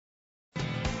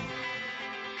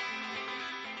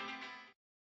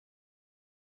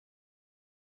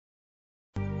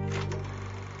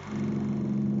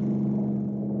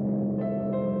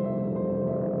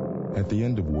the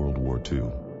end of World War II,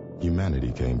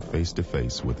 humanity came face to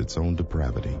face with its own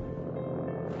depravity,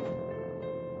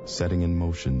 setting in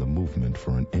motion the movement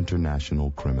for an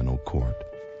international criminal court.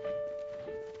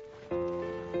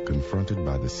 Confronted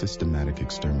by the systematic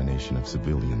extermination of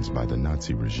civilians by the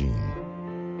Nazi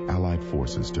regime, Allied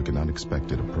forces took an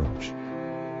unexpected approach.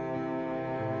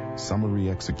 Summary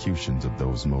executions of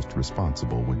those most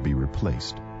responsible would be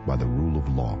replaced by the rule of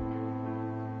law.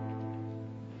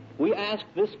 We ask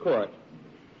this court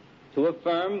to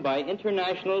affirm by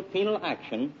international penal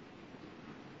action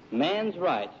man's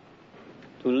right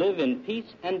to live in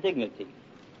peace and dignity,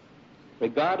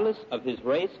 regardless of his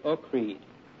race or creed.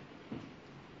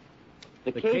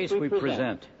 The case we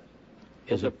present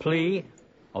is a plea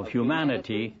of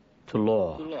humanity to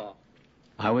law.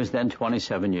 I was then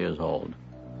 27 years old.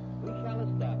 We shall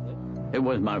establish It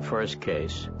was my first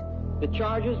case. the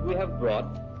charges we have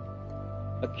brought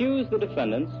accuse the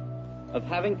defendants of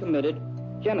having committed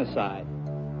genocide.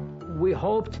 We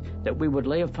hoped that we would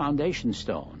lay a foundation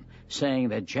stone saying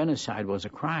that genocide was a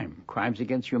crime. Crimes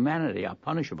against humanity are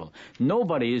punishable.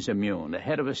 Nobody is immune. The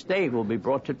head of a state will be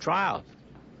brought to trial.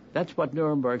 That's what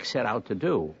Nuremberg set out to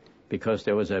do, because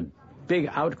there was a big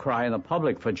outcry in the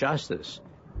public for justice.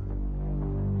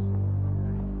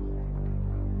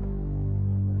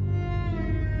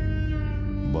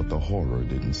 But the horror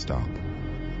didn't stop.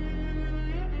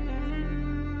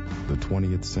 The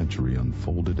 20th century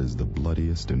unfolded as the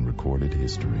bloodiest in recorded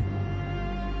history.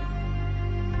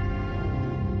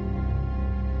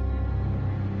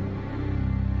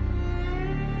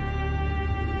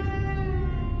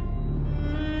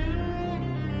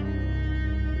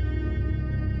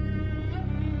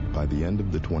 By the end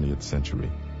of the 20th century,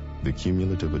 the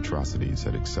cumulative atrocities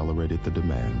had accelerated the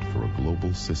demand for a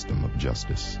global system of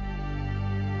justice.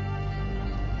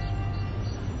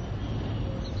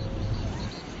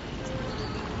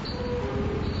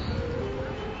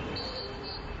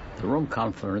 The Rome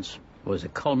Conference was a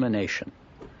culmination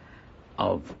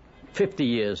of 50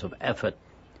 years of effort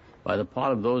by the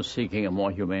part of those seeking a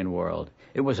more humane world.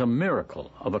 It was a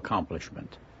miracle of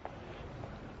accomplishment.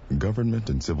 Government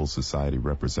and civil society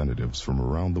representatives from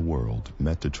around the world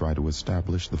met to try to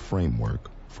establish the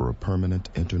framework for a permanent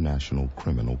international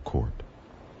criminal court.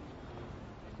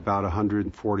 About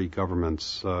 140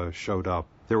 governments showed up.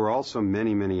 There were also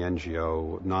many, many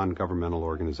NGO, non-governmental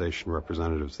organization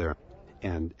representatives there.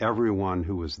 And everyone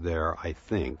who was there, I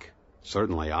think,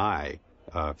 certainly I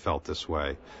felt this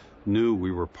way, knew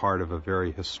we were part of a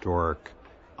very historic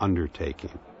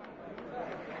undertaking.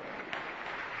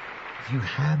 You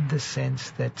had the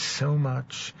sense that so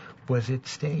much was at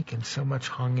stake and so much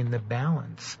hung in the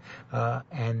balance.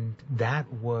 And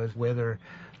that was whether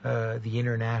the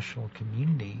international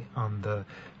community on the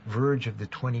verge of the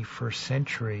 21st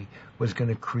century was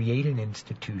going to create an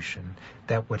institution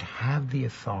that would have the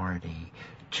authority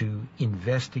to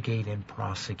investigate and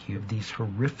prosecute these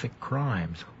horrific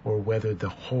crimes, or whether the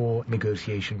whole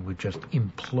negotiation would just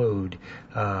implode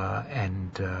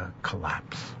and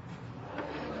collapse.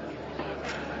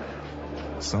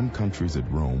 Some countries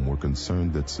at Rome were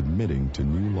concerned that submitting to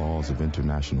new laws of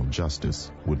international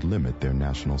justice would limit their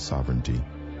national sovereignty.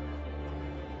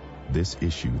 This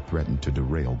issue threatened to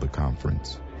derail the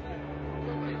conference.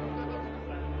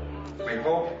 We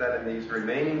hope that in these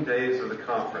remaining days of the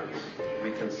conference,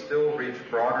 we can still reach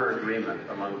broader agreement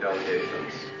among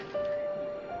delegations.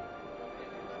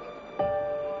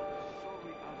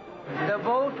 The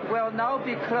vote will now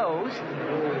be closed.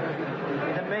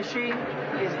 The machine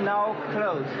is now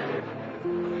closed.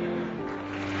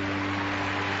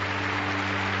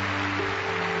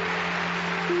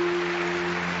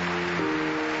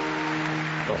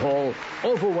 The whole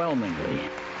overwhelmingly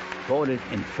voted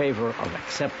in favor of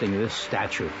accepting this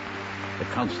statute, the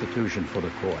Constitution for the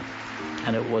court.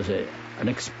 And it was an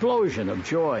explosion of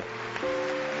joy.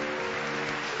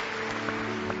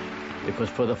 Because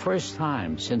for the first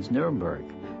time since Nuremberg,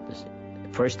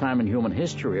 the first time in human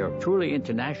history, a truly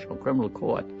international criminal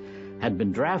court had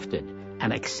been drafted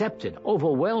and accepted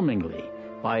overwhelmingly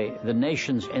by the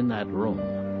nations in that room.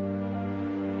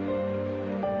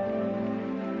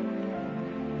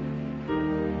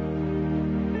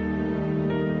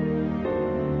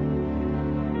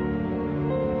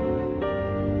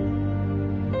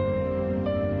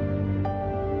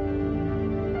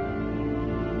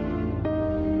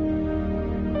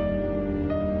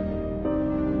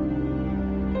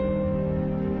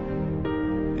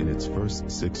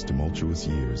 First 6 tumultuous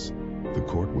years, the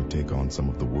court would take on some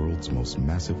of the world's most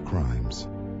massive crimes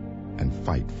and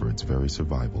fight for its very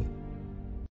survival.